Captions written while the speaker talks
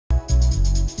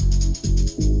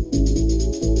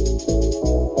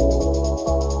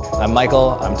I'm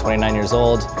Michael, I'm 29 years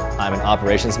old. I'm an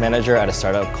operations manager at a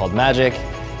startup called Magic,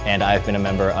 and I've been a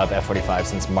member of F45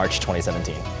 since March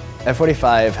 2017.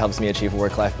 F45 helps me achieve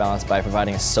work-life balance by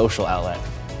providing a social outlet.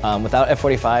 Without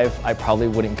F45, I probably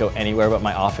wouldn't go anywhere but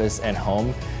my office and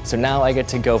home. So now I get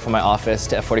to go from my office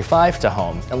to F45 to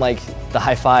home. And like the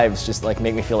high fives just like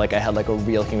make me feel like I had like a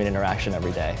real human interaction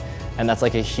every day. And that's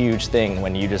like a huge thing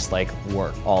when you just like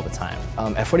work all the time.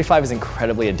 F45 is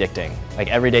incredibly addicting. Like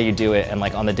every day you do it, and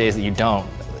like on the days that you don't,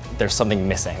 there's something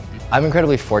missing. I'm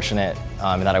incredibly fortunate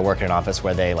in that I work in an office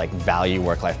where they like value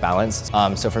work-life balance.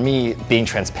 So for me, being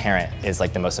transparent is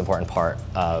like the most important part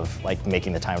of like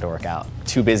making the time to work out.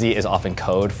 Too busy is often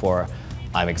code for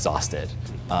I'm exhausted.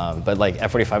 But like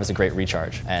F45 is a great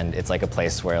recharge, and it's like a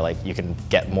place where like you can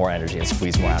get more energy and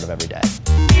squeeze more out of every day.